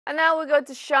And now we go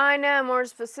to China, more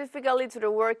specifically to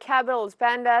the world capital of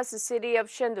pandas, the city of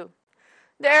Chengdu.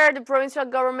 There, the provincial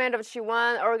government of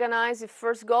Sichuan organized the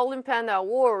First Golden Panda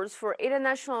Awards for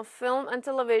international film and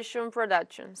television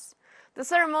productions. The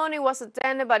ceremony was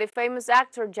attended by the famous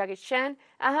actor Jackie Chan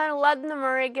and had a Latin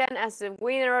American as the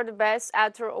winner of the Best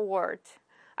Actor award.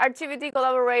 Our TV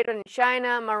collaborator in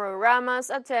China, Mario Ramos,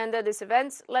 attended this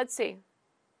event. Let's see.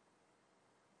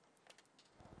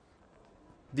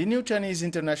 The new Chinese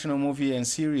International Movie and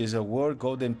Series Award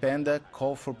Golden Panda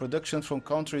called for productions from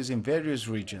countries in various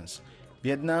regions: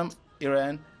 Vietnam,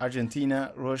 Iran,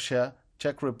 Argentina, Russia,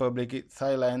 Czech Republic,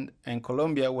 Thailand, and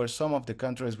Colombia were some of the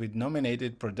countries with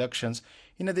nominated productions,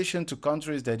 in addition to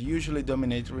countries that usually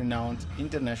dominate renowned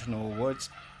international awards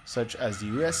such as the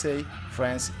USA,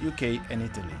 France, UK, and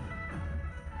Italy.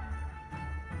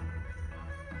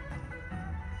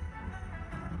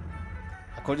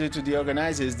 According to the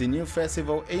organizers, the new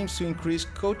festival aims to increase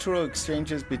cultural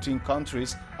exchanges between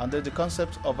countries under the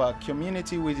concept of a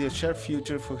community with a shared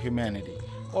future for humanity,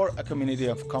 or a community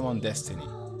of common destiny.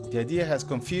 The idea has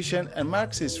Confucian and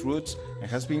Marxist roots and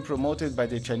has been promoted by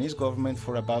the Chinese government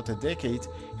for about a decade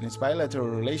in its bilateral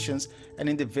relations and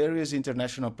in the various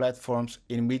international platforms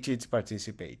in which it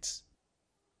participates.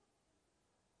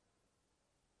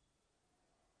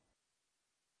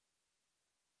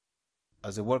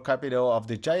 As the world capital of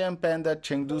the giant panda,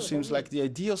 Chengdu seems like the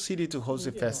ideal city to host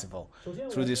the festival.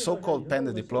 Through the so-called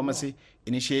panda diplomacy,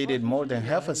 initiated more than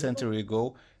half a century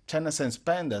ago, China sends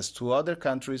pandas to other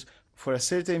countries for a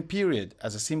certain period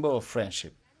as a symbol of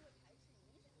friendship.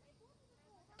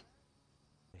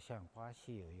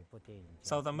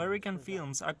 South American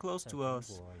films are close to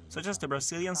us, such as the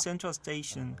Brazilian Central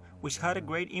Station, which had a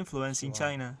great influence in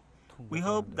China. We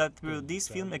hope that through these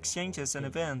film exchanges and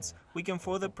events, we can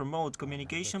further promote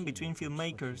communication between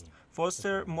filmmakers,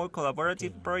 foster more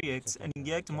collaborative projects, and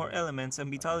inject more elements and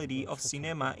vitality of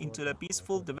cinema into the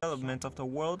peaceful development of the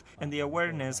world and the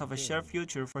awareness of a shared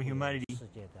future for humanity.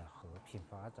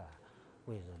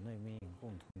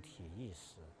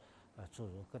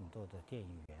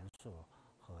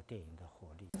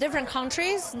 Different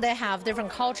countries, they have different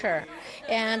culture,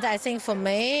 and I think for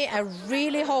me, I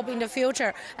really hope in the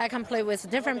future I can play with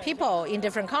different people in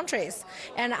different countries,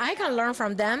 and I can learn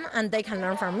from them and they can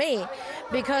learn from me,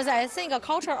 because I think a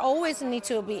culture always needs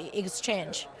to be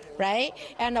exchanged, right?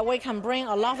 And we can bring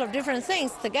a lot of different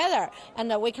things together,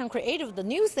 and we can create the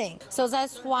new thing. So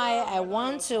that's why I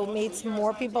want to meet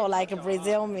more people like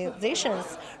Brazil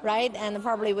musicians, right? And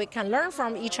probably we can learn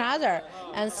from each other,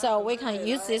 and so we can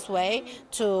use this way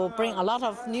to bring a lot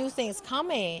of new things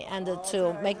coming and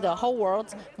to make the whole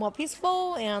world more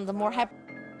peaceful and more happy.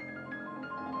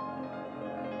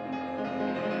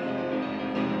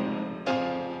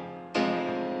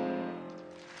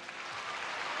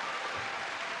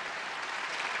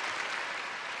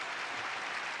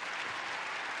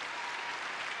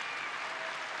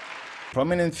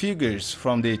 Prominent figures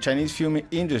from the Chinese film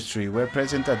industry were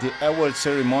present at the award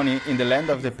ceremony in the land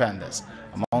of the pandas.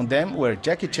 Among them were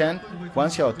Jackie Chan, Huang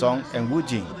Xiaotong, and Wu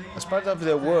Jing. As part of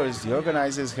the awards, the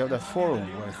organizers held a forum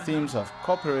where themes of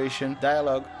cooperation,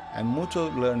 dialogue, and mutual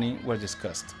learning were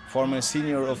discussed. Former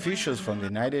senior officials from the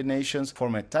United Nations,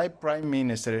 former Thai Prime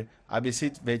Minister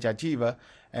Abhisit Vejjajiva,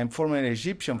 and former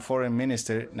Egyptian Foreign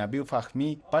Minister Nabil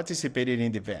Fahmy participated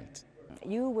in the event.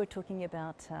 You were talking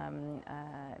about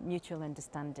mutual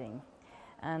understanding,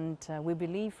 and we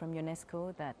believe from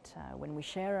UNESCO that when we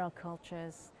share our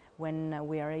cultures, when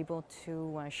we are able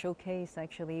to showcase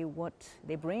actually what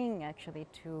they bring actually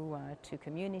to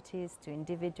communities, to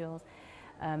individuals,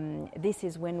 this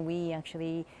is when we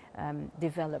actually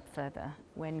develop further,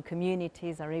 when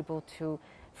communities are able to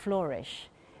flourish,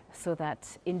 so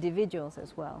that individuals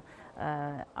as well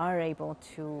are able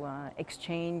to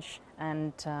exchange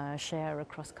and share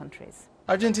across countries.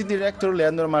 Argentine director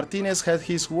Leandro Martinez had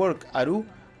his work, Ahru,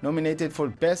 nominated for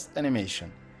Best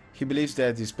Animation. He believes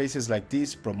that the spaces like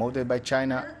these, promoted by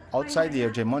China outside the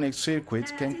hegemonic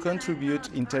circuit, can contribute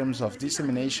in terms of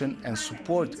dissemination and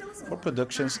support for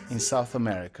productions in South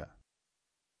America.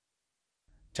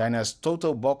 China's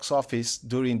total box office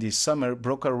during this summer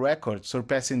broke a record,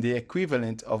 surpassing the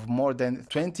equivalent of more than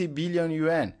 20 billion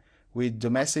yuan, with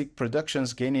domestic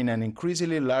productions gaining an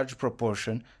increasingly large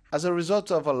proportion as a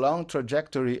result of a long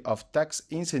trajectory of tax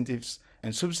incentives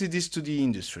and subsidies to the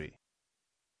industry.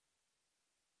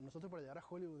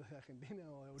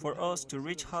 For us to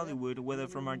reach Hollywood, whether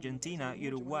from Argentina,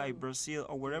 Uruguay, Brazil,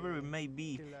 or wherever it may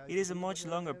be, it is a much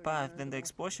longer path than the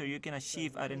exposure you can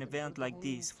achieve at an event like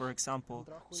this, for example.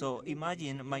 So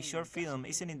imagine my short film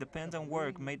is an independent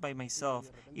work made by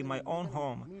myself, in my own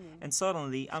home, and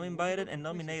suddenly I'm invited and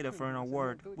nominated for an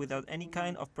award, without any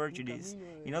kind of prejudice.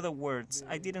 In other words,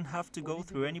 I didn't have to go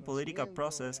through any political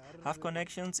process, have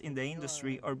connections in the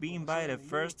industry, or be invited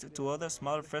first to other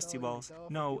smaller festivals.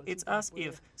 No, it's as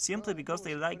if, simply because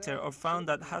they liked her or found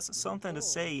that has something to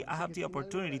say, I have the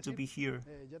opportunity to be here.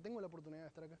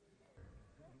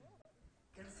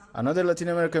 Another Latin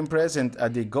American present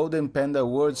at the Golden Panda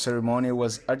Awards ceremony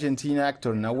was Argentine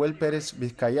actor Nahuel Perez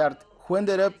Biscayart, who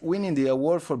ended up winning the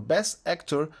award for Best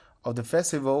Actor of the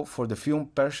festival for the film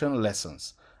Persian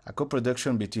Lessons, a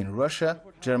co-production between Russia,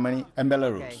 Germany, and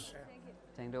Belarus.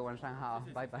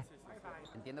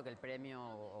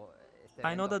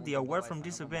 I know that the award from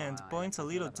this event points a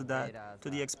little to that, to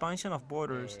the expansion of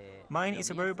borders. Mine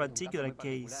is a very particular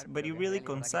case, but it really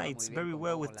coincides very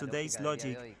well with today's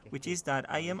logic, which is that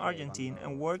I am Argentine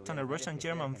and worked on a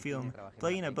Russian-German film,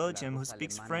 playing a Belgian who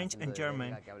speaks French and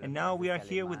German, and now we are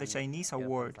here with the Chinese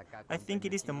award. I think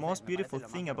it is the most beautiful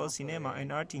thing about cinema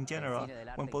and art in general,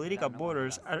 when political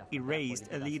borders are erased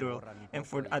a little, and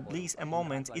for at least a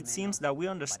moment it seems that we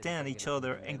understand each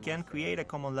other and can create a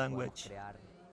common language.